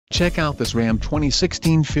Check out this Ram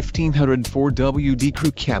 2016 1500 4WD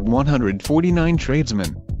Crew Cab 149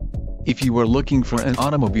 Tradesman. If you are looking for an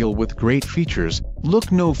automobile with great features,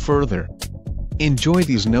 look no further. Enjoy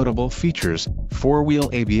these notable features: 4-wheel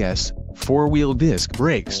ABS, 4-wheel disc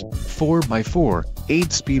brakes, 4x4,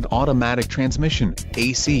 8-speed automatic transmission,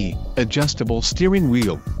 AC, adjustable steering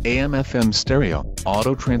wheel, AM/FM stereo,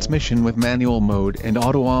 auto transmission with manual mode and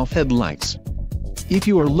auto-off headlights. If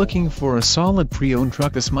you are looking for a solid pre-owned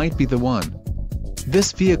truck, this might be the one.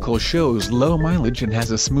 This vehicle shows low mileage and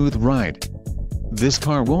has a smooth ride. This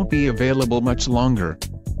car won't be available much longer.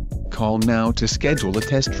 Call now to schedule a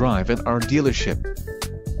test drive at our dealership.